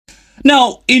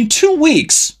Now, in 2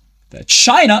 weeks,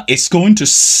 China is going to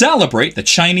celebrate the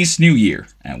Chinese New Year,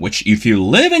 and which if you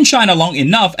live in China long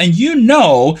enough and you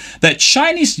know that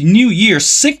Chinese New Year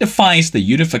signifies the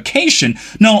unification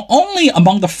not only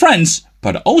among the friends,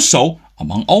 but also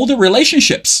among all the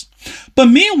relationships. But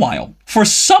meanwhile, for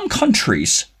some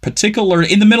countries,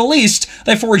 particularly in the Middle East,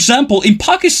 like for example in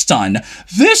Pakistan,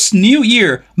 this New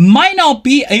Year might not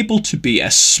be able to be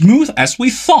as smooth as we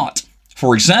thought.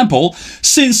 For example,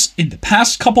 since in the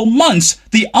past couple months,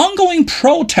 the ongoing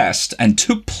protest and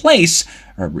took place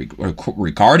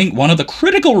regarding one of the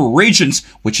critical regions,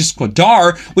 which is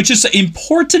Gwadar, which is an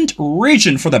important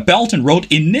region for the Belt and Road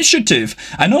Initiative,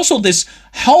 and also this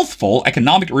healthful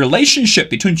economic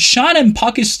relationship between China and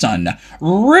Pakistan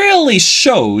really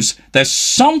shows there's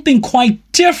something quite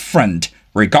different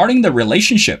regarding the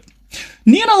relationship.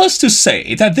 Needless to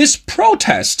say that this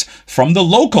protest from the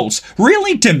locals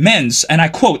really demands, and I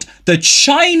quote, the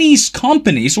Chinese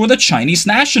companies or the Chinese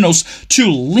nationals to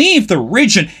leave the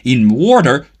region in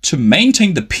order to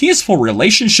maintain the peaceful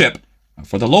relationship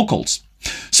for the locals.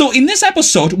 So in this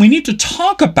episode, we need to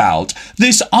talk about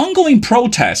this ongoing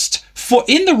protest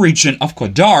in the region of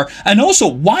Gwadar, and also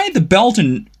why the Belt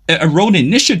and Road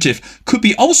Initiative could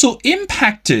be also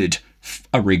impacted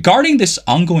regarding this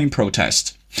ongoing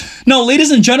protest. Now,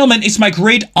 ladies and gentlemen, it's my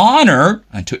great honor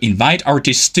to invite our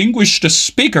distinguished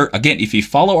speaker. Again, if you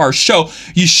follow our show,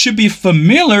 you should be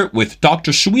familiar with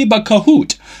Dr. Shoaib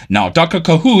Kahut. Now, Dr.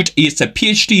 Kahut is a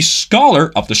PhD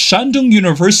scholar of the Shandong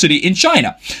University in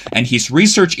China, and his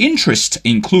research interests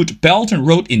include Belt and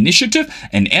Road Initiative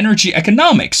and energy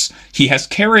economics. He has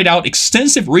carried out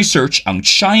extensive research on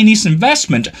Chinese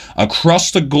investment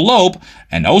across the globe,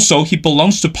 and also he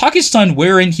belongs to Pakistan,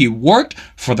 wherein he worked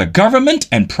for the government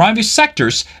and private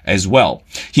sectors as well.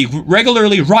 He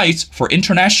regularly writes for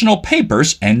international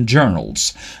papers and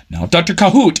journals. Now, Dr.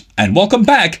 Kahut, and welcome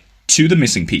back to The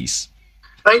Missing Piece.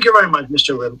 Thank you very much,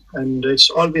 Mr. Will, and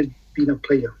it's always been a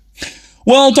pleasure.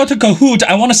 Well, Dr. Kahut,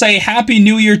 I want to say Happy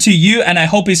New Year to you, and I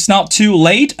hope it's not too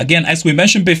late. Again, as we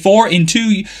mentioned before, in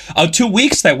 2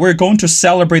 weeks that we're going to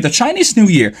celebrate the Chinese New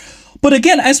Year. But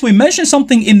again, as we mentioned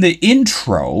something in the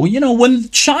intro, when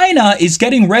China is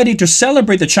getting ready to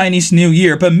celebrate the Chinese New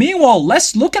Year, but meanwhile,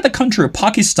 let's look at the country of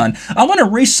Pakistan. I want to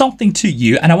raise something to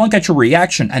you, and I want to get your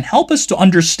reaction and help us to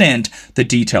understand the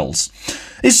details.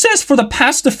 It says for the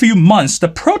past few months, the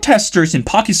protesters in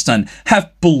Pakistan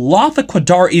have blocked the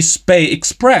Gwadar East Bay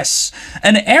Express,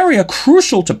 an area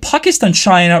crucial to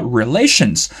Pakistan-China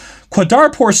relations.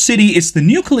 Gwadar Port City is the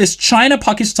nucleus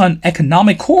China-Pakistan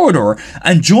economic corridor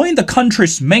and joined the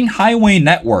country's main highway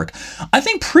network. I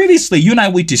think previously you and I,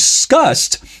 we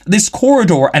discussed this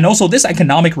corridor and also this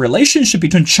economic relationship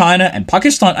between China and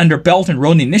Pakistan under Belt and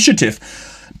Road Initiative.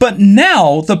 But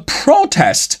now the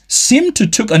protest seemed to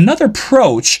took another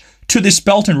approach to this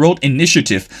Belt and Road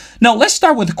Initiative. Now, let's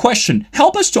start with the question.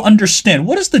 Help us to understand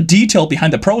what is the detail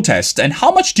behind the protest and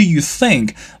how much do you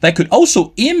think that could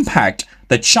also impact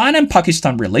the China and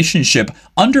Pakistan relationship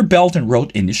under Belt and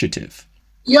Road Initiative?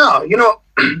 Yeah,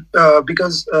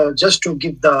 because just to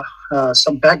give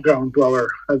some background to our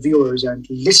viewers and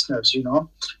listeners,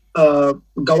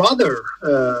 Gwadar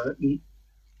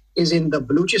is in the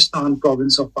Balochistan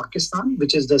province of Pakistan,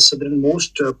 which is the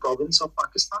southernmost province of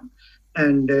Pakistan.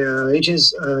 And it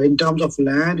is, in terms of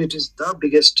land, it is the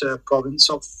biggest province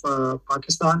of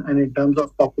Pakistan. And in terms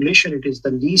of population, it is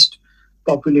the least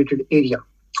populated area.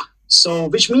 So,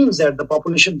 which means that the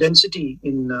population density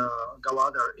in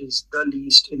Gwadar is the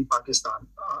least in Pakistan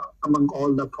among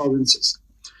all the provinces.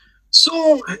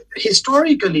 So,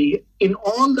 historically, in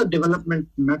all the development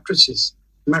metrics,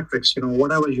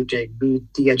 whatever you take, be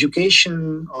it the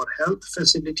education or health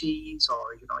facilities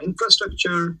or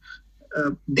infrastructure,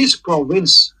 this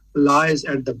province lies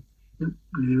at the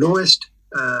lowest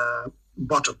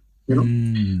bottom.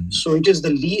 So it is the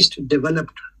least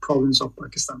developed province of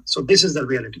Pakistan. So this is the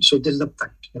reality. So this is the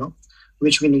fact,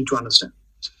 which we need to understand.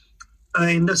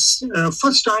 In the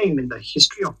first time in the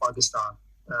history of Pakistan,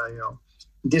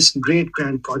 this great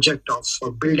grand project of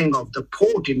building of the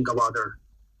port in Gwadar.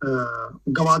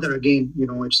 Gwadar again,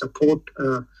 it's a port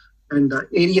and the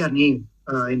area name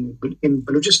in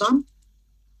Balochistan.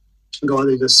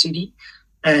 Gwadar is a city,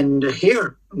 and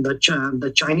here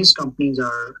the Chinese companies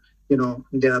are,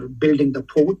 they are building the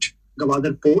port,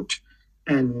 Gwadar Port,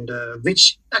 and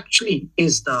which actually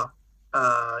is the,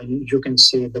 you can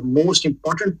say, the most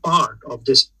important part of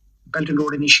this Belt and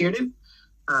Road Initiative.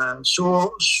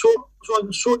 So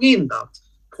again, the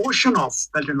portion of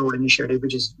Belt and Road Initiative,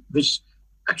 which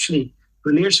actually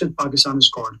relates with Pakistan is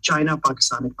called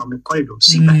China-Pakistan Economic Corridor,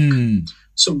 CPEC.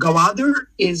 So Gwadar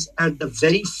is at the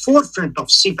very forefront of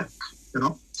CPEC,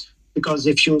 because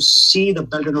if you see the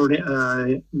Belt and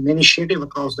Road initiative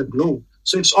across the globe,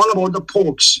 so it's all about the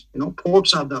ports.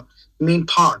 Ports are the main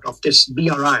part of this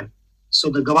BRI. So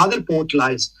the Gwadar Port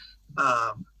lies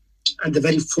at the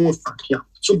very forefront. Yeah.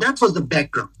 So that was the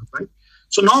background, right?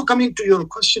 So now coming to your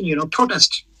question,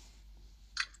 protest.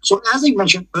 So as I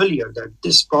mentioned earlier, that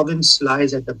this province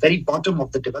lies at the very bottom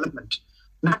of the development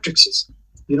matrices,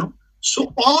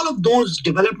 So all of those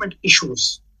development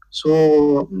issues,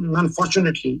 so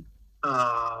unfortunately,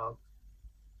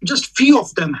 just few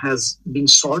of them has been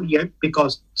solved yet,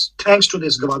 because thanks to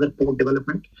this Gwadar Port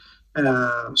development,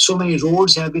 so many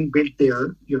roads have been built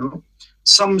there.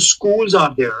 Some schools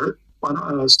are there.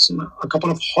 A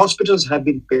couple of hospitals have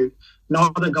been built. Now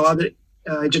the Gwadar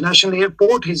International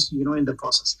Airport is, in the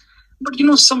process. But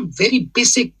some very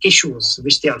basic issues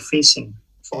which they are facing.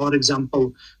 For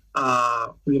example,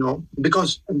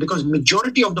 because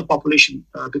majority of the population,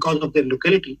 because of their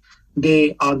locality,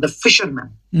 they are the fishermen.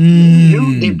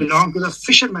 They belong to the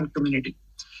fishermen community.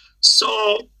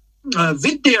 So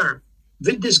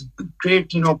with this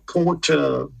great port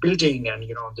building, and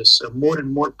this more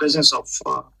and more presence of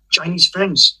Chinese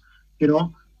friends,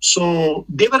 so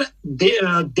they were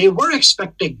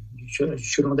expecting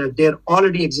that their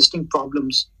already existing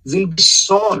problems will be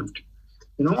solved.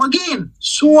 Again,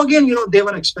 they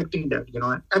were expecting that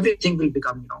everything will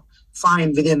become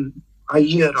fine within a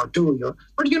year or 2 years.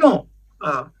 But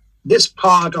this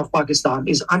part of Pakistan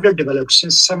is underdeveloped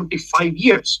since 75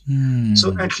 years.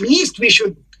 So at least we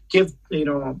should give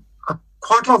a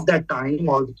quarter of that time,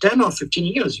 or 10 or 15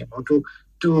 years,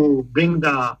 to bring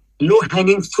the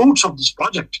low-hanging fruits of this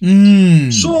project.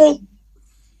 So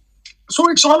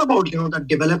it's all about the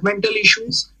developmental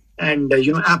issues, and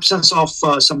absence of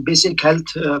some basic health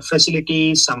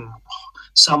facilities,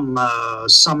 some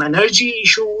energy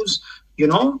issues.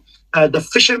 The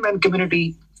fishermen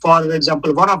community, for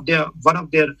example, one of their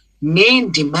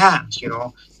main demands,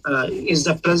 is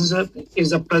the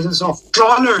presence of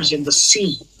trawlers in the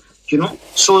sea.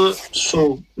 So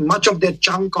much of their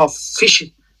chunk of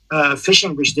fishing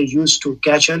which they used to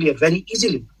catch earlier very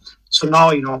easily. So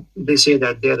now they say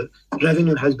that their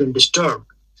revenue has been disturbed.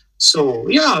 So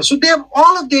so they have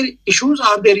all of their issues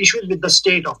are their issues with the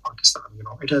state of Pakistan.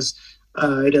 It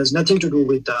has nothing to do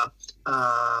with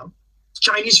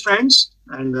Chinese friends,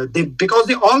 and because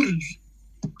they all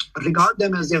regard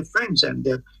them as their friends and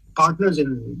their partners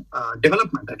in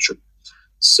development, actually.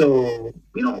 So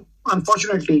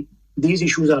unfortunately, these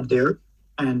issues are there,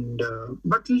 and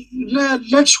but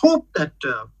let's hope that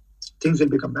things will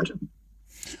become better.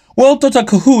 Well, Dr.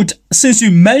 Kahut, since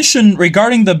you mentioned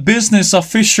regarding the business of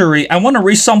fishery, I want to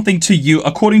read something to you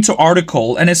according to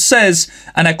article, and it says,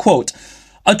 and I quote,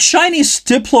 a Chinese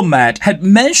diplomat had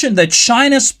mentioned that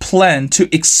China's plan to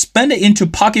expand into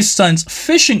Pakistan's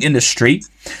fishing industry,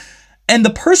 and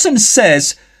the person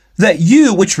says that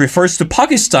you, which refers to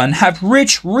Pakistan, have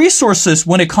rich resources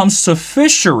when it comes to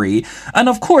fishery, and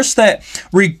of course that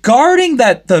regarding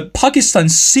that the Pakistan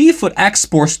seafood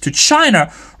exports to China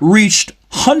reached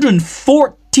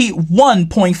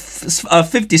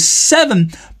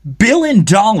 $141.57 billion,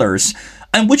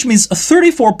 and which means a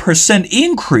 34%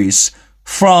 increase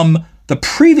from the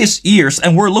previous years,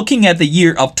 and we're looking at the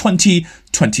year of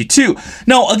 2022.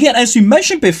 Now, again, as you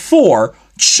mentioned before,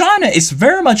 China is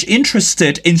very much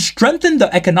interested in strengthening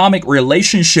the economic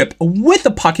relationship with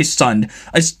the Pakistan,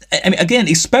 again,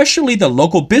 especially the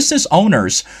local business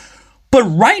owners. But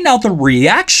right now, the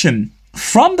reaction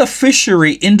from the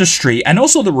fishery industry and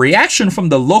also the reaction from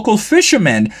the local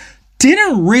fishermen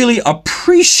didn't really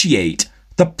appreciate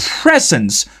the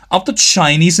presence of the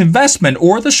Chinese investment,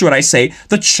 or should I say,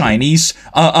 the Chinese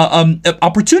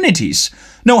opportunities.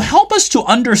 Now, help us to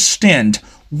understand,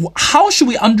 how should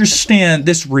we understand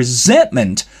this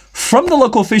resentment from the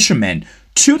local fishermen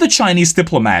to the Chinese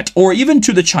diplomat or even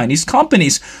to the Chinese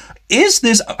companies? Is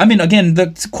this, again,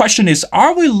 the question is,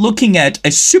 are we looking at a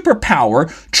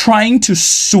superpower trying to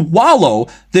swallow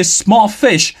this small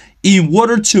fish in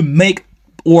order to make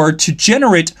or to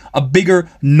generate a bigger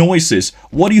noises?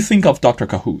 What do you think of, Dr.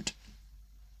 Kahut?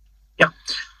 Yeah.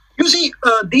 You see,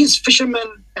 these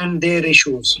fishermen and their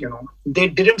issues, they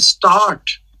didn't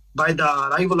start by the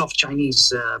arrival of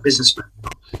Chinese businessmen.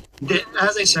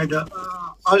 As I said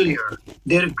earlier,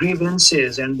 their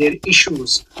grievances and their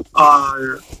issues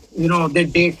are, they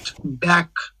date back,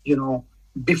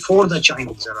 before the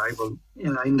Chinese arrival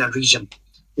in the region,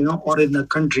 or in the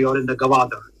country or in the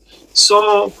Gwadar.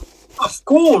 So Of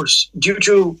course, due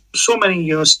to so many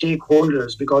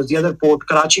stakeholders, because the other port,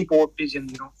 Karachi port, is in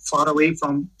far away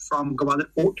from Gwadar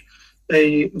Port,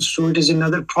 so it is in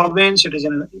another province. It is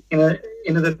in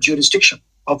another jurisdiction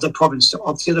of the province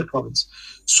of the other province.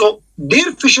 So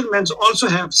their fishermen also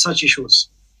have such issues.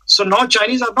 So now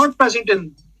Chinese are not present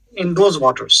in those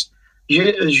waters.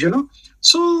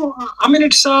 So I mean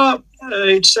it's a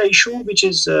issue which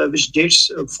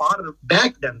dates far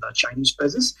back than the Chinese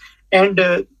presence. And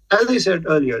as I said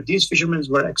earlier, these fishermen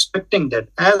were expecting that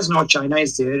as now China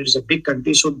is there, it's a big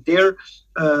country, so their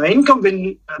income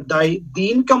will the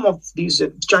income of these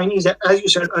Chinese, as you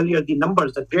said earlier, the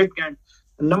great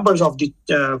numbers of the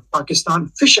Pakistan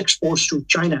fish exports to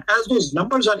China, as those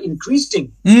numbers are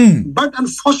increasing. But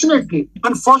unfortunately,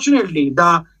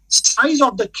 the size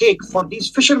of the cake for these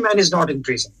fishermen is not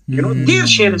increasing. Their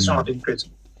share is not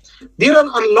increasing. There are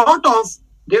a lot of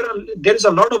there is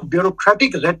a lot of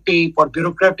bureaucratic red tape or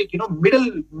bureaucratic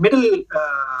middle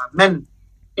men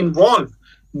involved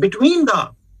between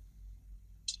the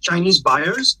Chinese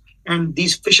buyers and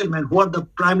these fishermen who are the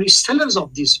primary sellers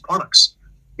of these products.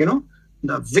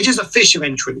 Which is a fish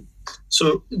eventually.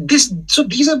 So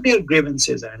these are their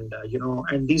grievances, and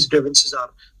these grievances are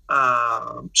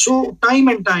so time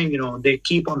and time they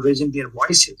keep on raising their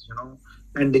voices,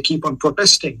 and they keep on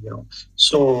protesting.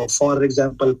 So for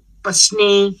example,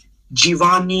 Pasni,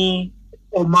 Jivani,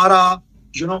 Omara,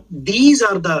 these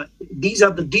are the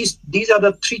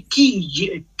three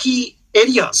key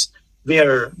areas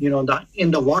where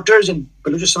in the waters in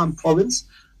Balochistan province.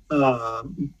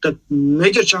 The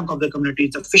major chunk of the community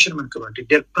is the fisherman community.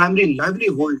 Their primary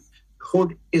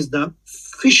livelihood is the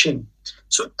fishing.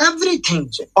 So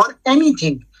everything or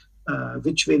anything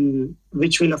which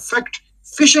will affect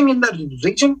fishing in the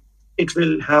region, it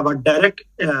will have a direct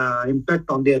impact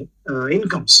on their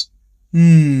incomes.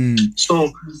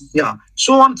 So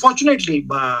unfortunately,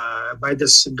 by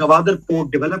this Gwadar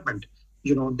Port development,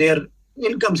 their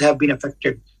incomes have been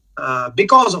affected.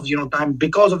 Because of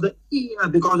because of the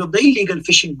illegal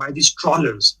fishing by these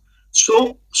trawlers.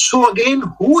 So again,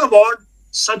 who award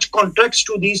such contracts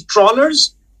to these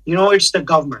trawlers? It's the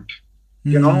government.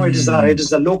 It is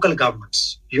the local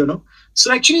governments.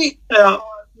 So actually,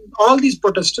 all these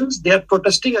protesters, they are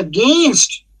protesting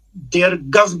against their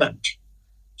government.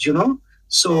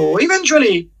 So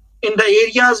eventually, in the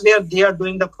areas where they are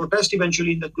doing the protest,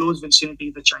 eventually in the close vicinity,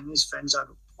 the Chinese friends are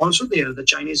also there. The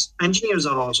Chinese engineers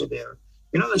are also there.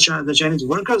 The Chinese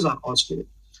workers are also there.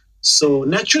 So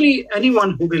naturally,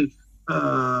 anyone who will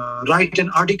write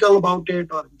an article about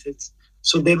it, or this,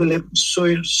 so they will.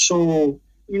 So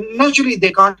naturally,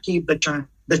 they can't keep the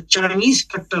Chinese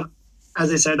factor,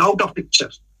 as I said, out of picture.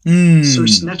 So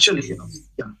it's naturally,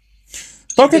 yeah.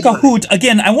 Dr. Kahut,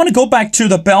 again, I want to go back to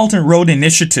the Belt and Road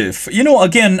Initiative.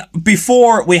 Again,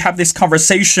 before we have this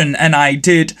conversation, and I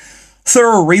did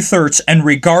thorough research and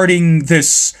regarding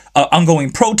this ongoing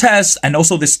protest and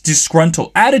also this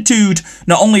disgruntled attitude,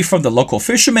 not only from the local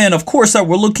fishermen, of course, that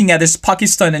we're looking at this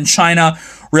Pakistan and China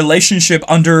relationship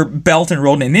under Belt and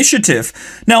Road Initiative.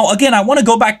 Now, again, I want to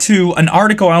go back to an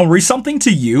article. I'll read something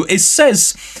to you. It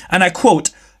says, and I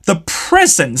quote, "The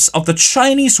presence of the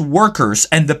Chinese workers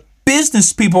and the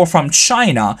business people from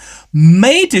China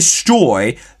may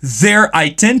destroy their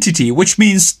identity," which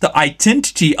means the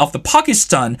identity of the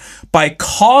Pakistan, by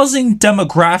causing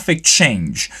demographic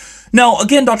change. Now,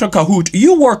 again, Dr. Kahut,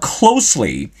 you work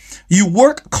closely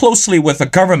with the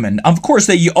government. Of course,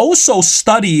 that you also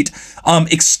studied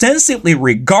extensively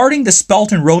regarding the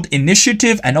Belt and Road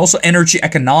Initiative and also energy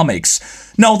economics.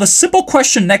 Now, the simple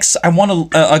question next I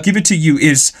want to give it to you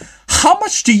is, how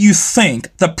much do you think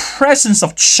the presence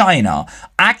of China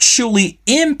actually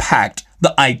impact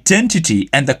the identity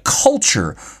and the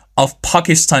culture of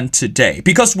Pakistan today?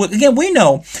 Because again, we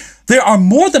know there are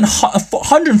more than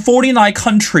 149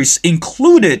 countries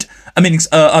included,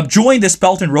 joined this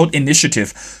Belt and Road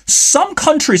Initiative. Some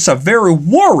countries are very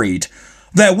worried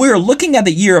that we're looking at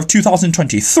the year of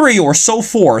 2023 or so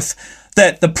forth,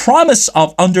 that the promise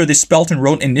of under this Belt and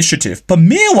Road Initiative. But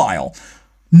meanwhile,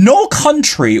 no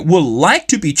country would like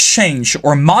to be changed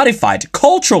or modified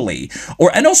culturally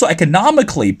and also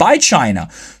economically by China.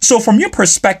 So from your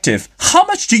perspective, how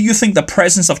much do you think the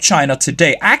presence of China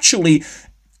today actually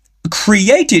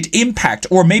created impact,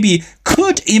 or maybe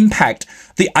could impact,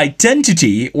 the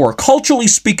identity, or culturally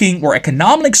speaking or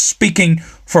economically speaking,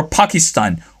 for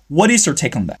Pakistan? What is your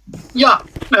take on that? Yeah.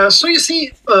 So you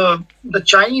see, the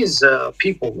Chinese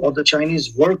people or the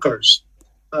Chinese workers,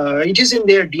 it is in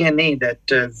their DNA that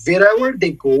wherever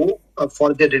they go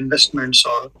for their investments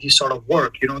or this sort of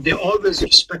work, they always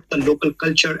respect the local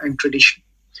culture and tradition.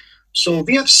 So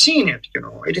we have seen it.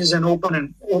 It is an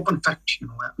open fact.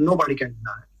 Nobody can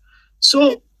deny it.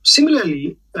 So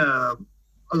similarly, a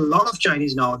lot of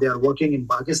Chinese now, they are working in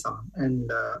Pakistan,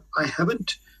 and I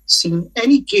haven't seen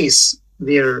any case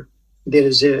where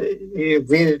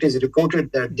where it is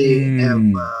reported that they have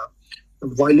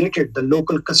violated the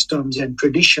local customs and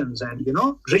traditions and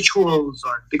rituals,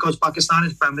 or because Pakistan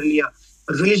is primarily a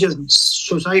religious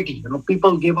society.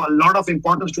 People give a lot of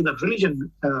importance to the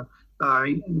religion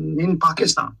in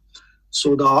Pakistan.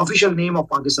 So the official name of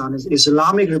Pakistan is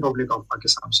Islamic Republic of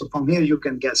Pakistan. So from here you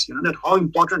can guess, that how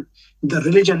important the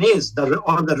religion is,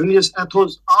 or the religious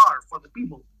ethos are for the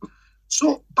people.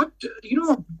 So, but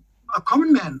a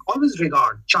common man always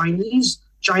regard China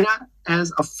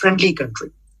as a friendly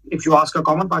country. If you ask a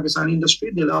common Pakistani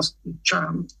industry, they'll ask,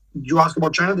 you ask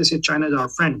about China, they say China is our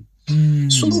friend.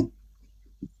 So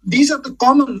these are the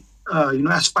common,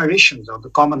 aspirations, or the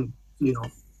common,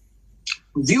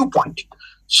 viewpoint.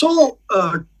 So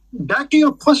back to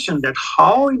your question, that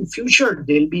how in future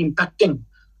they'll be impacting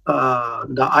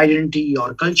the identity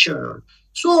or culture.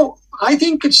 So I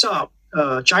think it's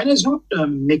China is not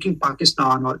making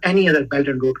Pakistan or any other Belt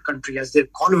and Road country as their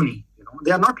colony.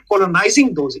 They are not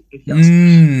colonizing those areas.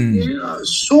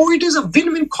 So it is a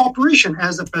win-win cooperation,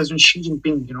 as the President Xi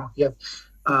Jinping, he have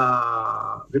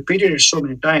repeated it so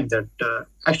many times, that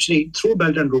actually through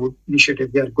Belt and Road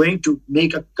Initiative, they are going to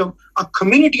make a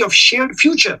community of shared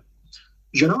future.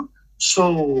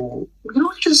 So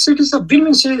it is a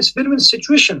win-win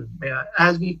situation.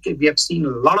 As we have seen a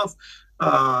lot of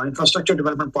infrastructure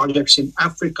development projects in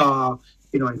Africa,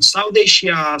 in South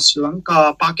Asia, Sri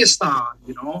Lanka, Pakistan.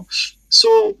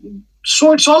 So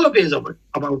it's always about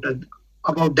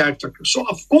that factor. So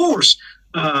of course,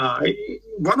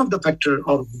 one of the factor,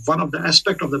 or one of the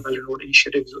aspect of the Belt and Road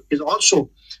Initiative is also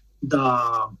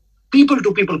the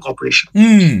people-to-people cooperation.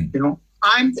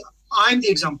 I'm the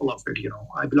example of it.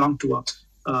 I belong to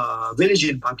a village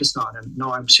in Pakistan, and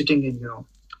now I'm sitting in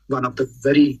one of the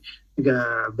very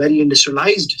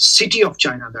industrialized city of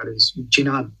China, that is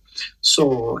Jinan.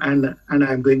 So and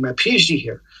I'm doing my PhD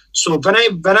here. So when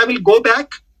I will go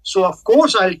back, so of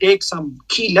course I'll take some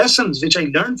key lessons which I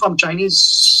learned from Chinese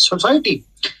society,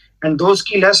 and those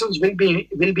key lessons will be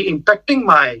impacting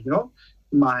my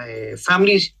my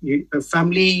family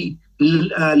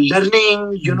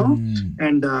learning,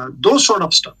 and those sort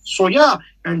of stuff. So yeah,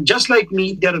 and just like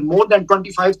me, there are more than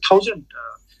 25,000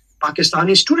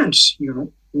 Pakistani students,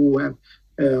 who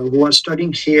are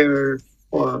studying here,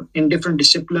 or in different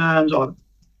disciplines, or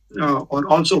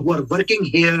also who are working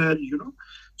here.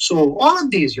 So all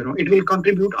of these, it will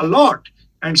contribute a lot.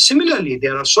 And similarly,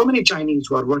 there are so many Chinese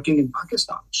who are working in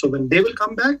Pakistan. So when they will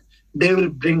come back, they will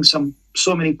bring so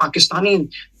many Pakistani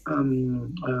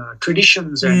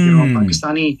traditions and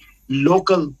Pakistani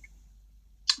local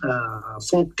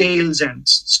folk tales and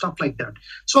stuff like that.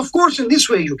 So of course, in this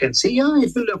way, you can see,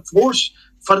 it will of course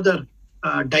further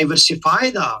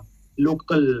diversify the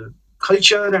local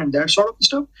culture and that sort of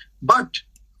stuff. But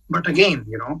again,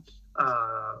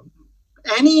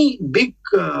 any big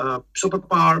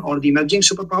superpower or the emerging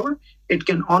superpower, it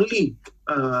can only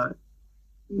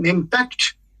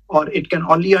impact, or it can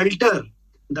only alter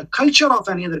the culture of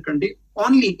any other country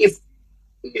only if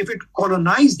it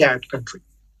colonizes that country.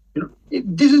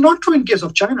 This is not true in case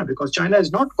of China, because China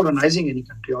is not colonizing any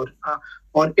country,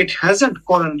 or it hasn't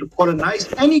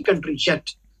colonized any country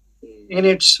yet in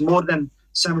its more than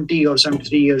 70 or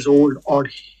 73 years old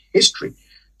history.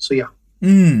 So yeah.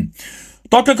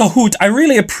 Dr. Kahut, I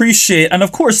really appreciate, and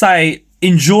of course I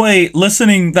enjoy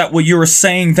listening that what you were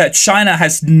saying, that China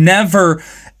has never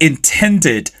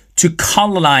intended to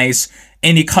colonize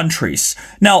any countries.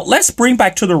 Now, let's bring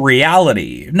back to the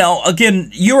reality. Now, again,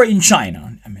 you're in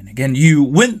China. I mean, again, you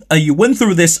went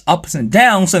through this ups and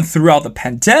downs and throughout the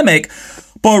pandemic,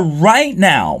 but right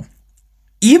now,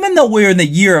 even though we're in the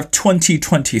year of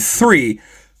 2023,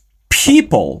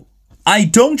 people, I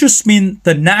don't just mean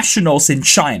the nationals in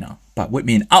China, but we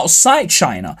mean outside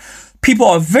China, people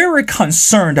are very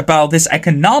concerned about this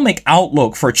economic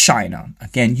outlook for China.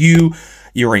 Again,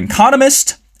 you're an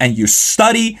economist, and you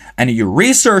study and you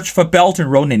research for Belt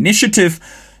and Road Initiative.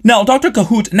 Now, Dr.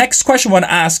 Kahut, next question I want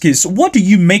to ask is, what do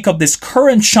you make of this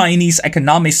current Chinese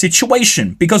economic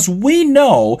situation? Because we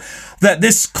know that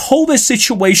this COVID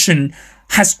situation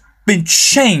has been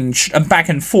changed back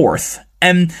and forth.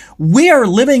 And we are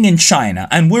living in China,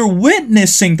 and we're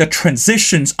witnessing the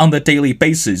transitions on the daily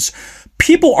basis.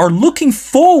 People are looking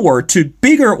forward to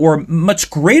bigger or much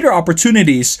greater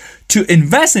opportunities to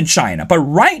invest in China. But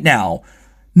right now,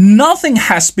 nothing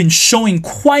has been showing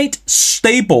quite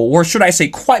stable, or should I say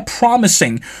quite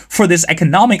promising for this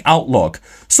economic outlook.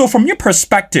 So from your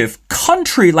perspective,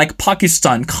 country like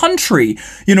Pakistan, country,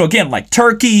 again, like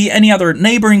Turkey, any other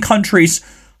neighboring countries,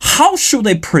 how should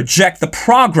they project the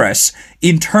progress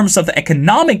in terms of the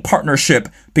economic partnership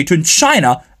between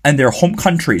China and their home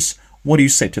countries? What do you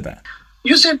say to that?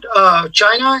 You said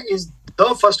China is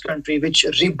the first country which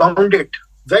rebounded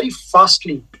very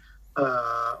fastly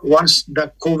once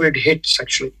the COVID hits,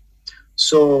 actually.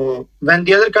 So when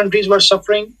the other countries were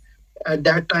suffering at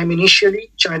that time,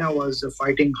 initially, China was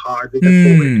fighting hard with the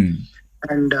COVID.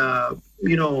 And,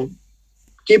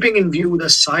 keeping in view the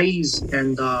size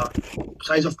and the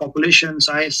size of population,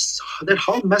 that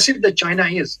how massive that China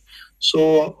is.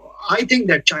 So I think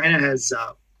that China has,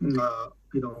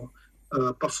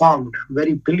 performed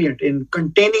very brilliant in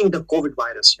containing the COVID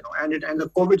virus, and the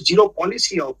COVID zero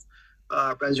policy of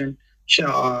President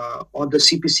or the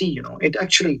CPC, it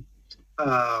actually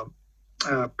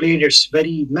played its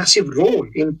very massive role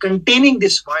in containing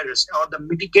this virus or the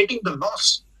mitigating the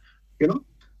loss,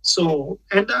 So,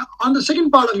 and on the second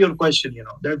part of your question,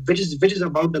 that which is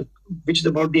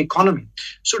about the economy.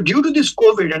 So, due to this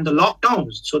COVID and the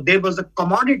lockdowns, so there was a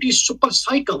commodity super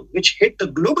cycle which hit the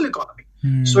global economy.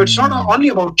 So it's not only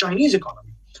about Chinese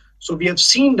economy. So we have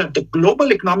seen that the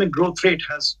global economic growth rate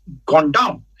has gone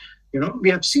down.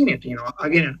 We have seen it,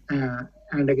 again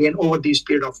and again over this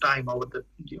period of time, over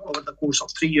the course of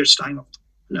 3 years time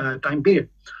period.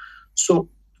 So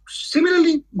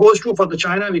similarly goes true for the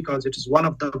China, because it is one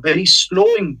of the very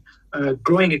slowing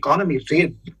growing economy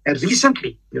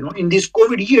recently, in these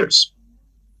COVID years.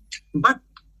 But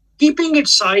keeping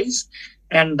its size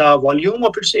and the volume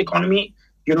of its economy,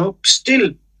 still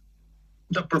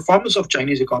the performance of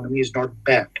Chinese economy is not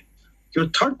bad. Your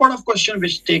third part of question,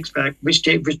 which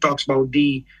talks about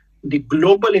the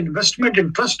global investment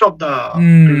interest of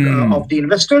the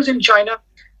investors in China.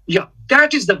 Yeah,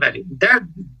 that is the value.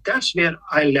 That's where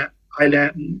I'll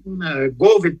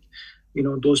go with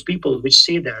those people which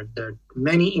say that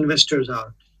many investors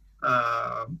are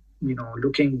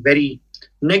looking very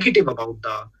negative about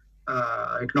the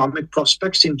economic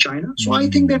prospects in China. So I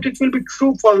think that it will be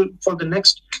true for the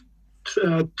next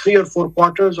 3 or 4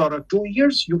 quarters or 2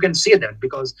 years. You can say that,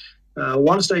 because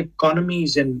once the economy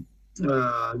is in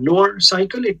lower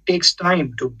cycle, it takes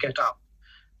time to get up.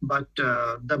 But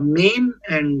the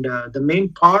main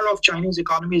part of Chinese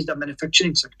economy is the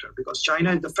manufacturing sector, because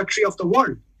China is the factory of the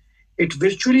world. It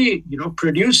virtually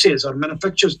produces or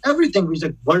manufactures everything which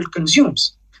the world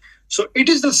consumes. So it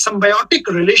is the symbiotic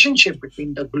relationship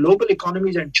between the global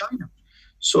economies and China.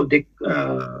 So the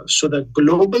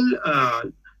global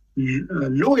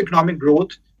low economic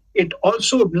growth, it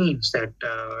also means that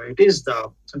it is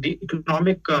the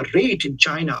economic rate in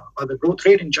China, or the growth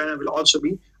rate in China will also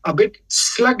be a bit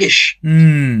sluggish.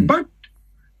 But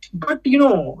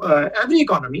every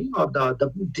economy, or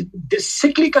the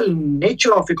cyclical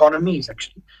nature of economies,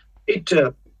 actually, it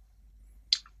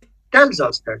tells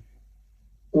us that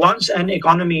once an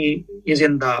economy is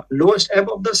in the lowest ebb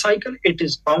of the cycle, it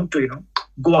is bound to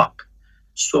go up.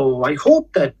 So I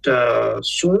hope that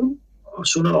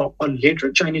sooner or later,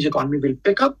 Chinese economy will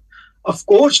pick up. Of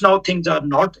course, now things are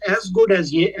not as good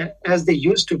as they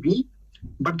used to be,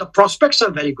 but the prospects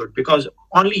are very good, because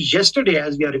only yesterday,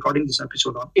 as we are recording this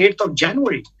episode on 8th of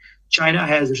January, China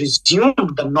has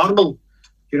resumed the normal,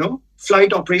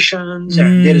 flight operations,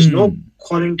 and there is no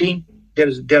quarantine.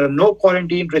 There are no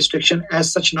quarantine restriction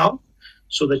as such now.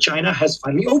 So the China has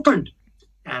finally opened.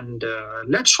 And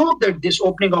let's hope that this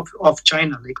opening of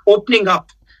China, like opening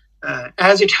up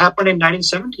as it happened in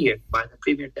 1978 by the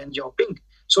Premier Deng Xiaoping.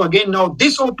 So again, now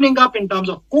this opening up in terms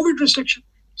of COVID restriction,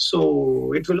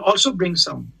 so it will also bring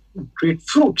some great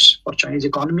fruits for Chinese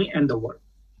economy and the world.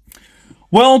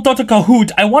 Well, Dr.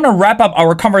 Kahut, I want to wrap up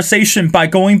our conversation by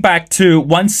going back to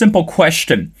one simple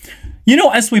question.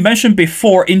 As we mentioned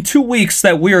before, in 2 weeks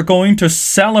that we are going to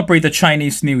celebrate the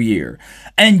Chinese New Year.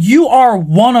 And you are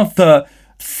one of the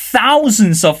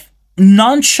thousands of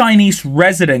non-Chinese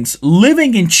residents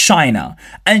living in China.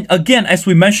 And again, as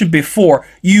we mentioned before,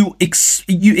 you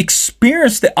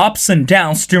experienced the ups and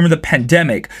downs during the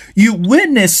pandemic. You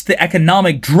witnessed the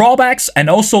economic drawbacks and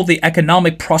also the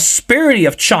economic prosperity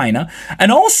of China.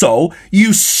 And also,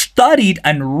 you studied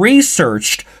and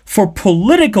researched for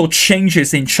political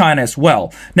changes in China as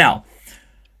well. Now,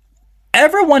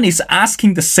 everyone is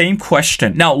asking the same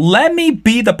question. Now, let me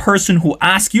be the person who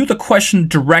asks you the question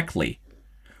directly.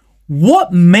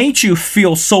 What made you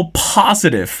feel so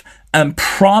positive and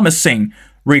promising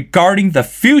regarding the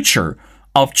future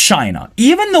of China,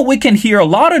 even though we can hear a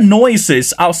lot of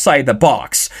noises outside the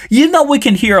box, even though we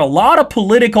can hear a lot of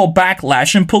political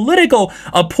backlash and political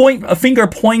finger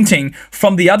pointing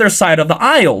from the other side of the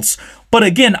aisles. But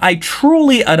again, I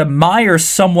truly admire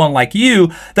someone like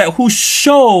you that who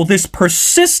show this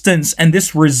persistence and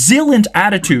this resilient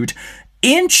attitude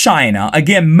in China,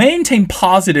 again, maintain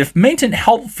positive, maintain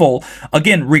helpful,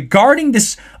 again, regarding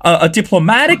this a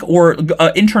diplomatic or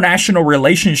international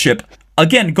relationship.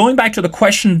 Again, going back to the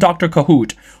question, Dr.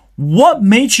 Kahut, what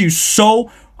made you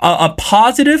so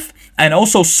positive and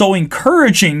also so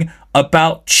encouraging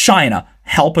about China?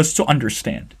 Help us to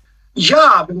understand.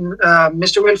 Yeah,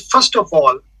 Mr. Will, first of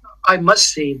all, I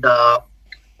must say the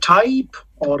type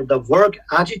or the work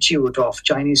attitude of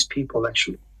Chinese people,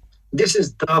 actually, this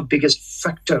is the biggest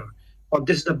factor, or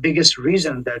this is the biggest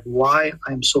reason that why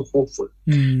I'm so hopeful.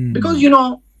 Because,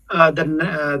 the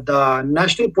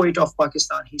national poet of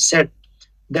Pakistan, he said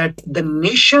that the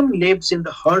nation lives in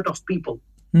the heart of people.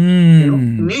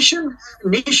 Nation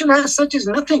as such is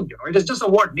nothing. It is just a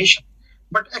word, nation.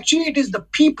 But actually, it is the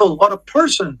people or a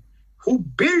person who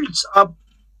builds up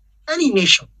any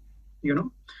nation.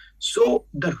 So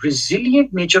the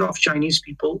resilient nature of Chinese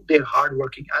people, their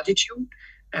hardworking attitude,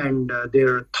 and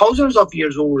their thousands of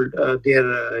years old,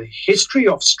 their history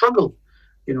of struggle,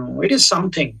 it is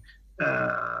something.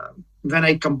 When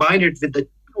I combine it with the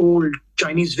old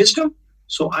Chinese wisdom,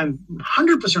 so I'm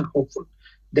 100% hopeful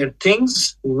that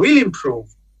things will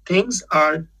improve. Things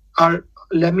are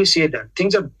let me say that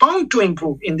things are bound to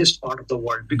improve in this part of the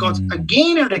world, because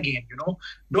again and again,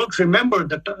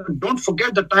 don't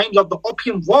forget the times of the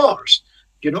opium wars,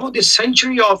 this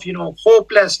century of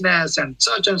hopelessness and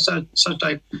such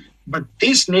type. But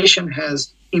this nation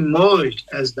has emerged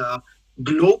as the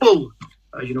global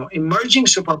emerging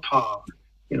superpower.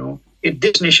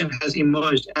 This nation has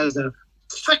emerged as the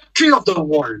factory of the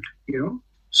world.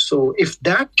 So if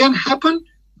that can happen,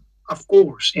 of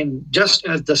course, in just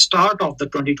as the start of the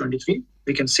 2023,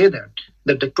 we can say that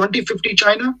the 2050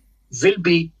 China will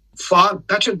be far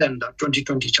better than the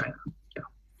 2020 China. Yeah.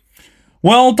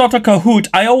 Well, Dr. Kahut,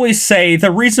 I always say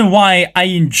the reason why I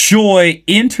enjoy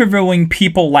interviewing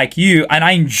people like you, and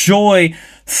I enjoy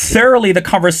thoroughly the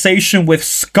conversation with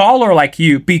scholar like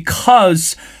you,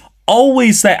 because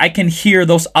always that I can hear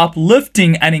those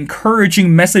uplifting and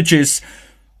encouraging messages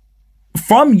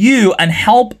from you and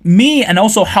help me and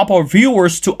also help our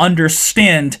viewers to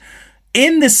understand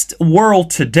in this world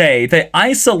today that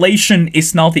isolation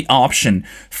is not the option.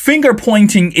 Finger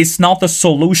pointing is not the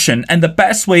solution. And the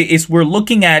best way is we're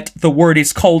looking at the word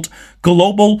is called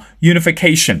global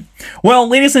unification. Well,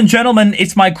 ladies and gentlemen,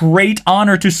 it's my great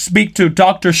honor to speak to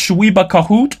Dr. Shoaib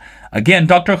Kahut. Again,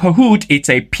 Dr. Kahut is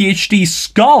a PhD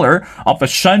scholar of the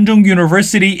Shandong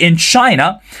University in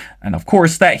China. And of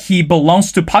course, that he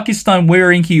belongs to Pakistan,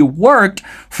 wherein he worked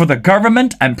for the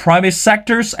government and private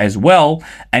sectors as well.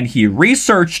 And he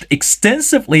researched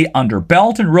extensively under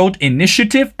Belt and Road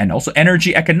Initiative and also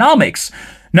energy economics.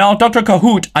 Now, Dr.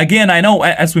 Kahut, again, I know,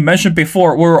 as we mentioned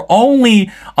before, we're only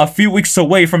a few weeks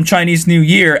away from Chinese New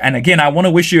Year. And again, I want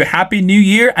to wish you a happy New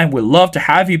Year, and we'd love to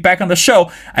have you back on the show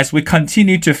as we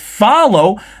continue to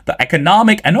follow the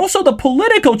economic and also the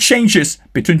political changes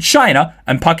between China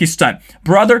and Pakistan.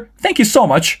 Brother, thank you so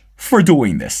much for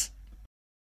doing this.